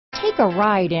Take a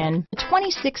ride in the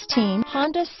 2016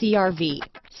 Honda CR-V.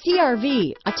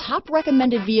 CR-V, a top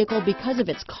recommended vehicle because of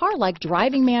its car-like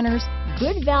driving manners,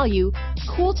 good value,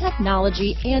 cool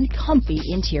technology, and comfy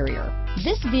interior.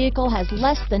 This vehicle has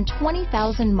less than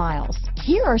 20,000 miles.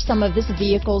 Here are some of this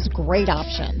vehicle's great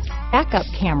options: backup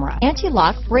camera,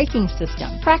 anti-lock braking system,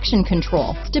 traction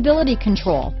control, stability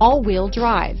control, all-wheel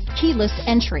drive, keyless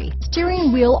entry,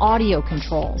 steering wheel audio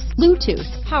controls, Bluetooth,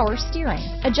 power steering,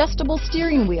 adjustable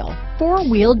steering wheel,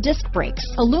 four-wheel disc brakes,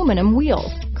 aluminum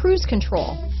wheels, cruise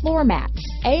control, floor mats,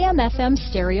 AM/FM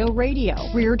stereo radio,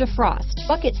 rear defrost,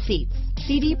 bucket seats,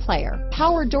 CD player,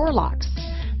 power door locks.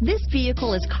 This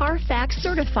vehicle is Carfax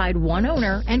certified one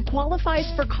owner and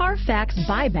qualifies for Carfax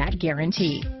buyback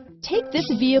guarantee. Take this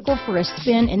vehicle for a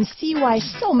spin and see why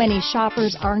so many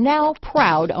shoppers are now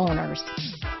proud owners.